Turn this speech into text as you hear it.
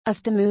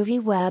Afdah movie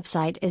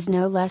website is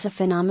no less a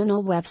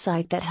phenomenal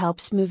website that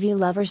helps movie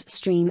lovers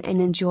stream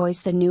and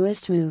enjoys the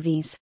newest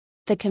movies.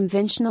 The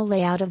conventional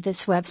layout of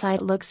this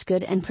website looks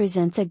good and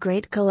presents a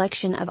great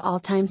collection of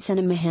all-time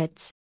cinema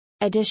hits.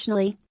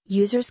 Additionally,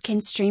 users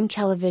can stream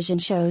television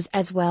shows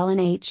as well in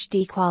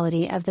HD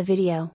quality of the video.